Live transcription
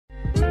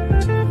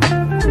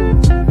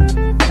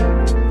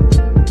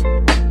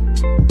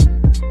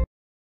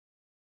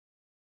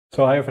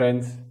So hi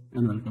friends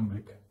and welcome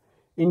back.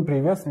 In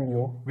previous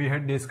video we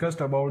had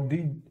discussed about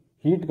the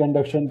heat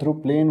conduction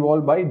through plane wall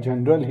by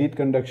general heat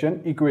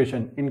conduction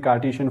equation in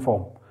Cartesian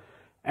form,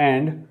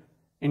 and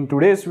in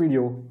today's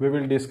video we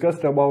will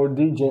discuss about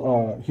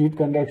the heat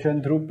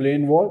conduction through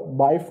plane wall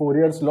by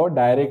Fourier's law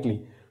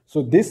directly.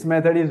 So this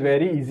method is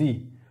very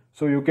easy,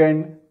 so you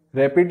can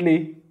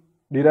rapidly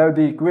derive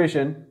the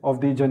equation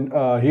of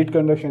the heat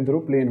conduction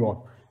through plane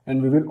wall,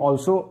 and we will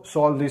also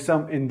solve the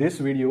sum in this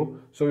video,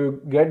 so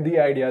you get the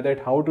idea that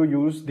how to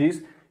use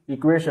this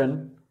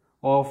equation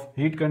of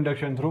heat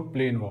conduction through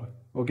plane wall.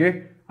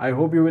 Okay, I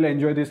hope you will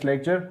enjoy this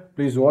lecture.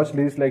 Please watch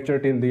this lecture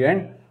till the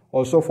end.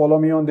 Also follow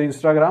me on the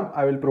Instagram.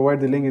 I will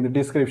provide the link in the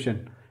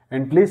description,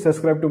 and please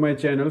subscribe to my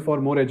channel for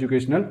more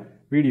educational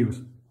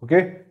videos.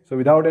 Okay, so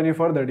without any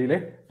further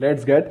delay,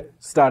 let's get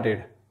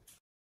started.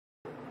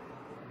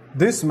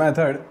 This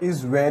method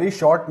is very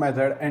short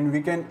method, and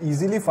we can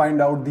easily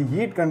find out the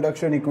heat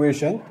conduction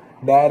equation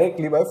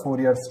directly by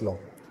Fourier's law.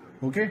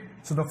 Okay,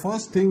 so the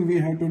first thing we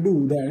have to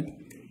do that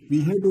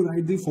we have to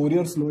write the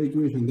Fourier's law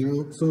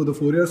equation. So the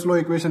Fourier's law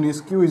equation is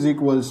Q is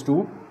equals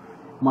to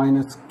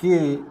minus Ka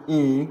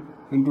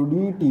into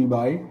dt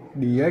by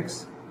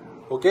dx.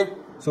 Okay,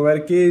 so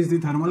where K is the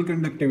thermal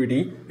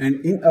conductivity,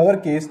 and in our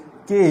case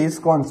K is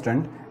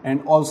constant,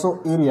 and also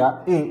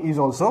area A is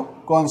also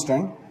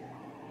constant.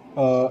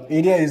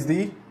 Area is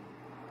the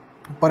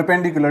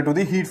perpendicular to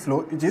the heat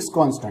flow, which is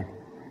constant,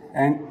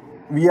 and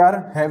we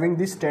are having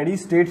the steady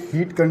state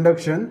heat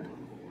conduction,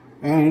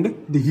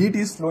 and the heat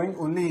is flowing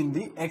only in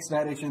the x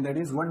direction, that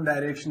is one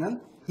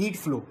directional heat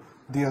flow.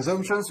 The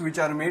assumptions which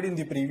are made in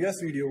the previous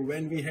video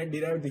when we had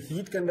derived the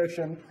heat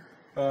conduction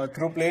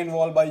through plane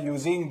wall by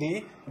using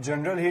the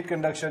general heat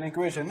conduction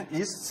equation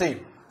is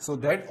same, so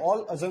that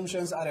all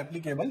assumptions are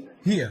applicable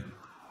here.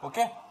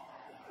 Okay,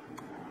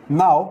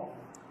 now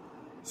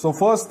so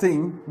first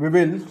thing we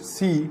will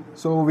see,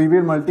 so we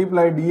will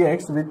multiply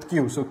dx with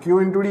q. So q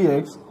into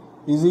dx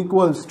is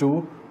equals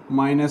to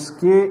minus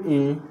Ka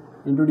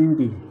into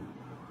dt.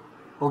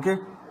 Okay,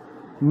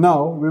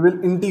 now we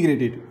will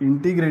integrate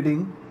it.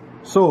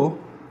 So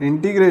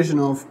integration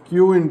of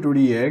q into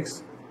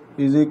dx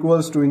is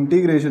equals to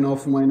integration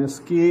of minus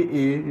Ka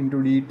into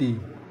dt.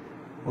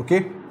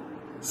 Okay,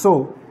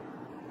 so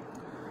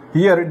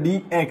here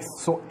dx,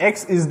 so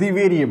x is the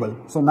variable,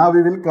 so now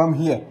we will come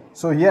here.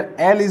 So here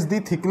L is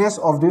the thickness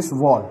of this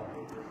wall.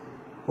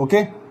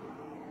 Okay,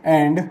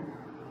 and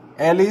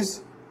L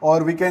is,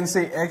 or we can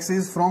say x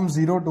is from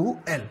 0 to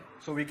L,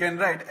 so we can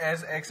write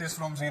as x is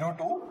from 0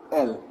 to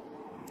L.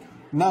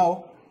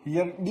 Now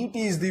here dt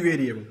is the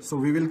variable, so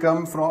we will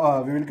come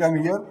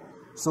here.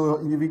 So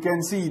we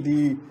can see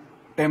the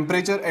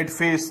temperature at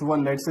phase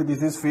 1, let's say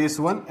this is phase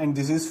 1 and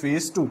this is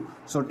phase 2.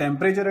 So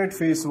temperature at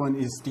phase 1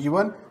 is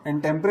T1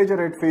 and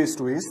temperature at phase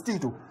 2 is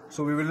T2.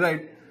 So we will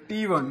write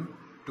T1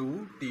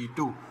 to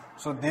T2.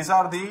 So these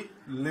are the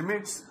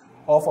limits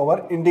of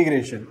our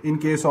integration. In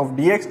case of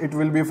dx, it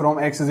will be from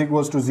x is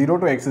equals to 0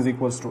 to x is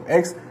equals to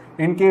x.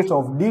 In case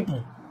of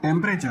dt,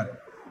 temperature,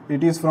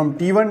 it is from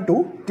T1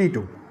 to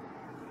T2.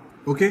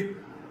 Okay,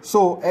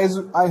 so as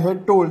I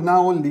had told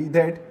now only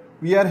that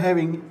we are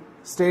having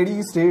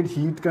steady state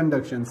heat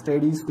conduction.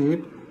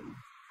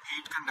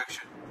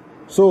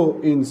 So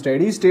in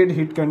steady state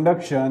heat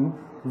conduction,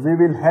 we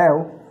will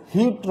have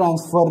heat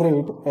transfer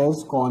rate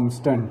as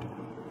constant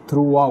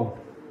throughout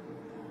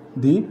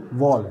the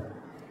wall,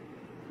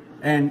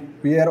 and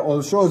we are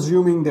also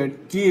assuming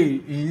that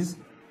K is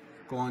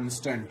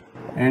constant,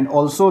 and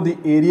also the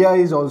area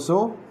is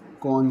also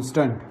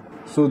constant.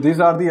 So these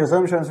are the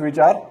assumptions which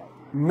are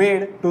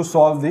made to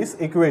solve this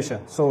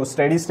equation. So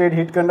steady state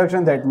heat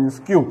conduction, that means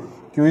Q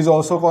is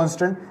also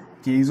constant,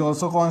 K is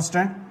also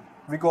constant,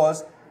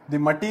 because the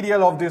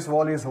material of this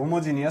wall is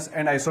homogeneous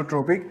and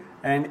isotropic,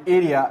 and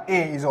area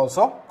A is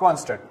also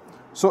constant.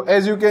 So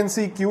as you can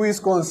see, Q is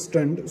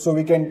constant, so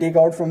we can take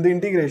out from the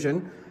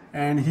integration,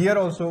 and here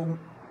also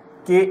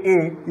Ka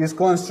is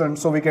constant,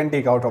 so we can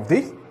take out of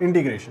the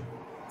integration.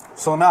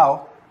 So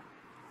now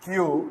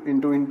Q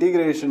into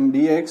integration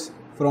dx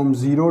from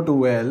 0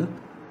 to L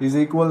is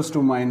equals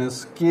to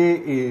minus Ka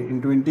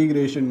into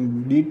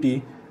integration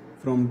dt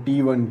from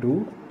T1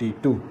 to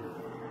T2.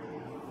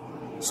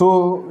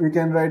 So we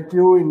can write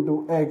Q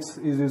into x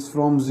is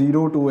from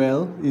 0 to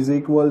L is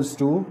equals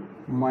to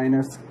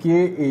minus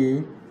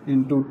Ka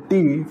into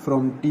T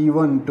from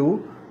T1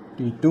 to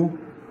T2.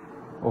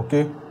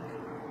 Okay,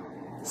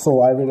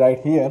 so I will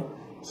write here,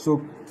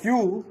 so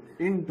Q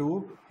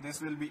into,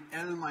 this will be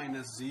L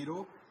minus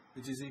 0,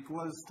 which is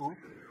equals to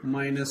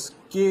minus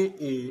Ka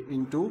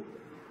into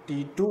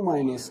T2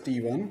 minus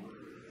T1.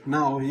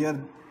 Now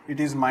here it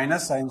is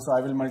minus sign, so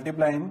I will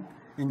multiply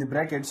in the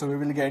bracket, so we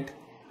will get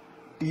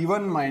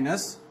T1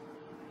 minus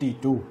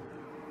T2.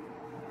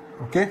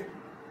 Okay,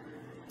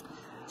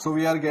 so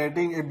we are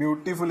getting a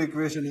beautiful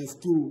equation of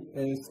Q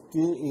as Ka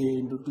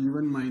into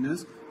T1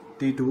 minus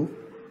T2.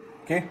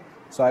 Okay,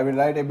 so I will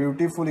write a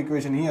beautiful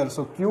equation here.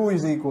 So Q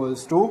is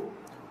equals to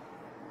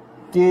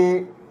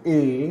Ka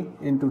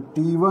into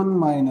T1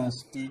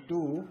 minus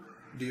T2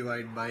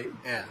 divided by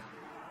L.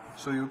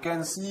 So you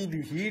can see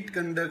the heat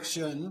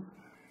conduction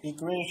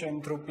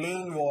equation through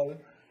plane wall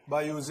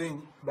by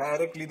using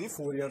directly the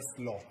Fourier's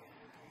law.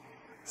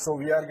 So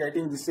we are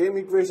getting the same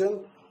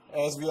equation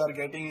as we are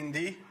getting in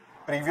the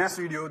previous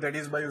video, that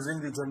is by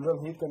using the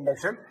general heat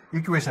conduction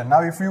equation.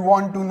 Now if you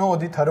want to know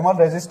the thermal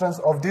resistance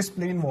of this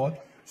plane wall,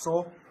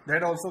 so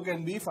that also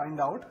can be find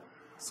out.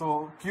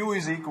 So Q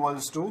is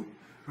equals to,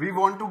 we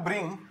want to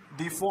bring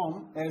the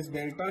form as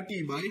delta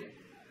T by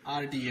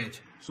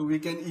RTH. So we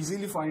can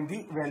easily find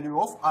the value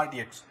of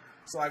RTH.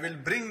 So I will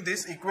bring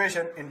this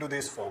equation into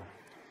this form.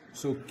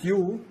 So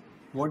Q,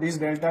 what is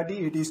delta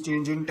T? It is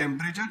change in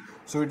temperature.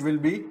 So it will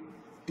be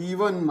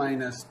T1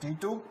 minus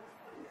T2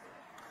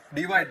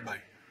 divided by,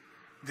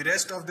 the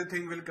rest of the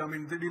thing will come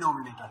in the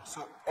denominator.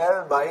 So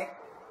L by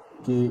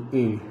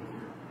Ka.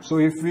 So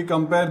if we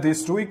compare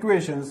these two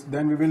equations,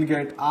 then we will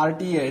get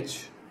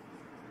RTH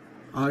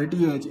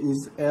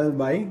is L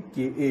by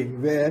Ka,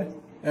 where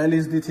L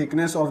is the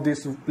thickness of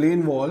this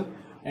plane wall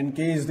and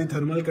K is the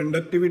thermal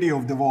conductivity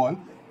of the wall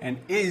and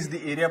A is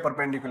the area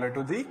perpendicular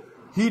to the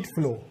heat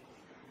flow.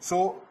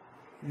 So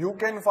you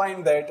can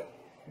find that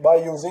by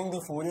using the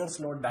Fourier's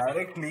law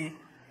directly,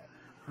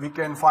 we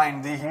can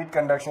find the heat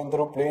conduction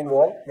through plane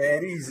wall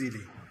very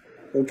easily.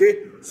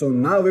 Okay, so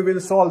now we will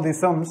solve the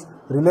sums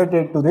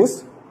related to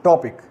this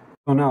topic.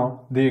 So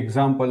now the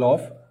example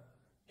of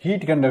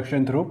heat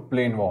conduction through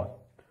plane wall.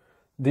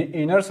 The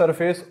inner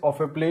surface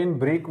of a plain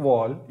brick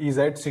wall is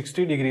at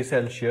 60 degrees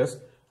Celsius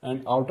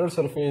and outer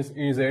surface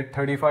is at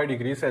 35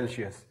 degrees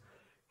Celsius.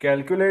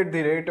 Calculate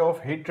the rate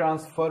of heat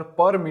transfer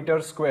per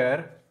meter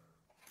square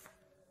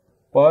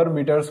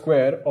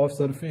of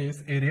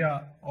surface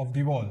area of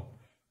the wall,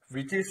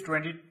 which is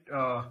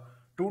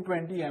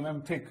 220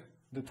 mm thick.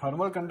 The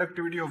thermal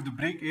conductivity of the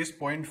brick is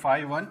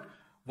 0.51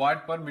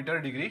 watt per meter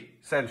degree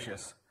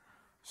Celsius.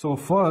 So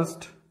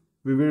first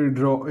we will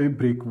draw a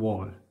brick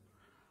wall.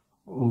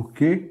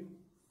 Okay.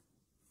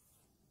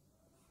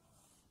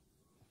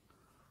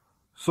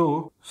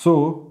 So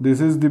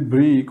this is the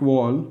brick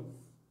wall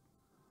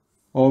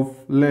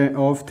of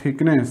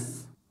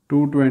thickness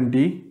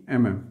 220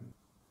 mm.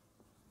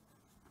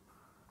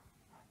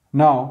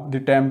 Now the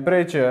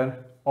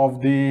temperature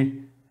of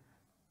the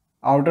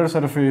outer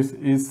surface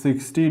is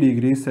 60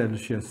 degrees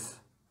Celsius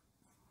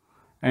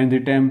and the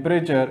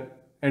temperature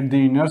at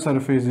the inner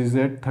surface is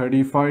at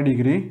 35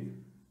 degrees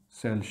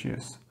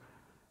Celsius.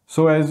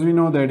 So as we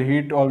know that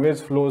heat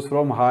always flows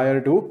from higher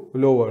to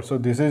lower. So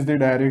this is the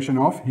direction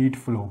of heat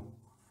flow.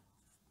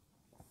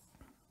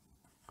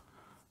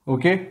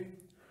 Okay.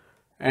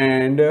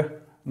 And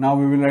now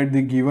we will write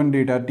the given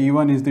data.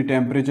 T1 is the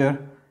temperature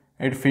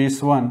at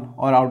phase 1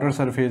 or outer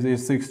surface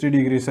is 60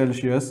 degrees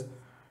Celsius.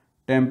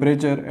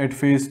 Temperature at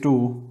phase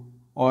 2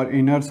 or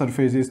inner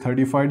surface is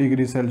 35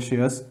 degrees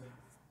Celsius.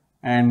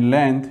 And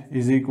length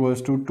is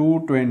equals to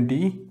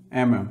 220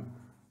 mm.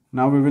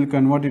 Now we will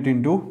convert it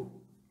into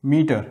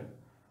meter.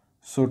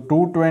 So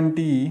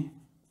 220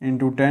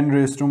 into 10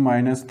 raised to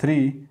minus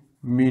 3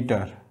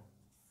 meter.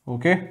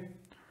 Okay.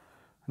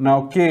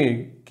 Now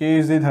K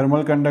is the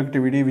thermal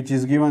conductivity, which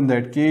is given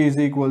that K is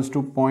equals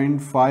to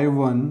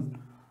 0.51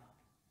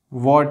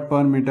 watt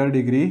per meter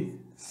degree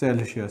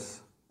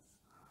Celsius.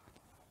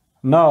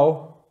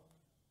 Now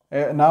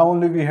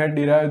only we had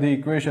derived the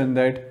equation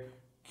that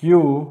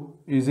Q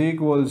is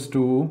equals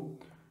to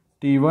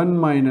T1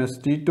 minus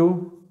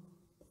T2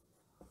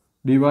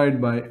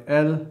 divided by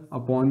L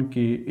upon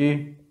Ka.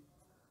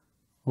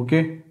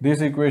 Okay,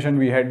 this equation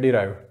we had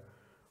derived.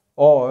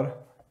 Or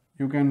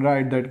you can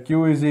write that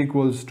Q is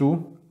equals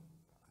to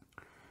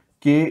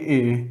Ka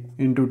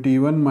into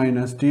T1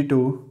 minus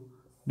T2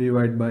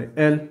 divided by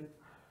L.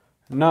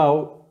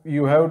 Now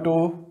you have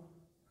to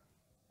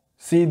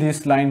see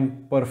this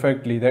line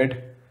perfectly,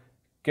 that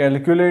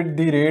calculate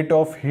the rate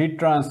of heat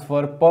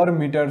transfer per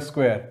meter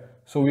square.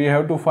 So we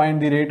have to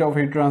find the rate of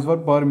heat transfer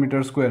per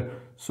meter square.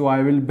 So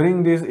I will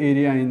bring this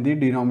area in the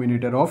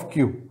denominator of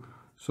Q.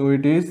 So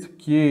it is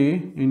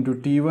K into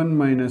T1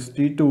 minus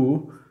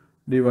T2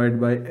 divided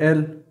by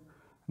L.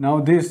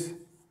 Now this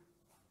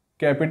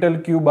capital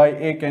Q by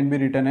A can be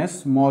written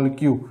as small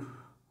q.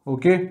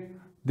 Okay,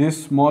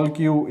 this small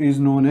q is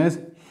known as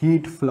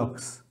heat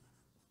flux.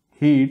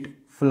 Heat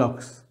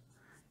flux.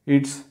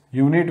 Its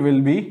unit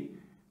will be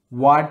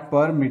watt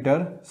per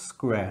meter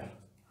square.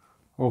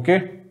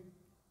 Okay.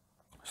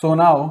 So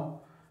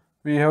now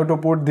we have to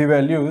put the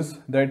values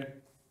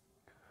that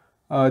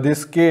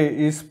this K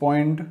is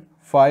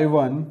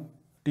 0.51,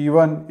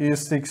 T1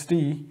 is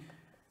 60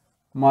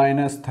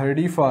 minus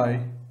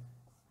 35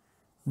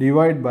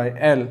 divided by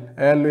L.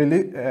 L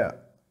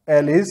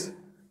is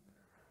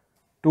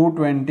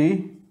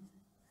 220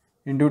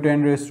 into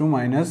 10 raised to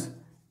minus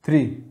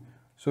 3.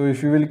 So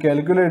if you will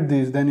calculate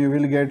this, then you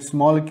will get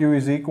small q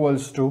is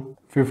equals to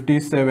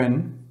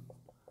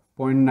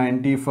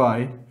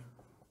 57.95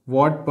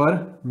 watt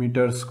per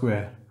meter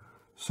square.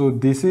 So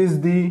this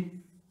is the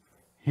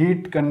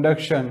heat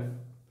conduction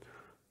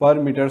per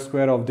meter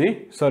square of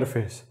the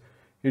surface.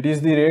 It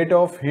is the rate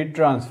of heat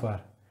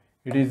transfer.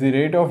 It is the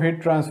rate of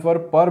heat transfer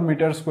per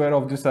meter square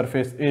of the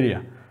surface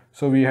area.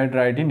 So we had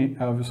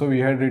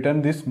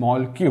written this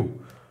small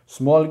q.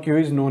 Small q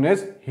is known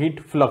as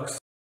heat flux.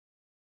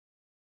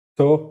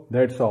 So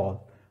that's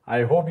all.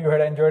 I hope you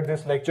had enjoyed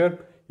this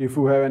lecture. If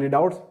you have any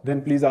doubts,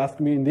 then please ask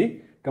me in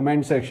the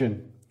comment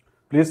section.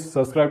 Please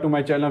subscribe to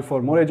my channel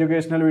for more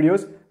educational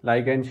videos,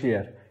 like and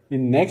share.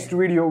 In next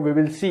video, we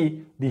will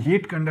see the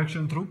heat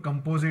conduction through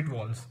composite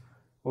walls.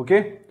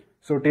 Okay?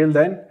 So till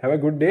then, have a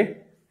good day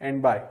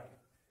and bye.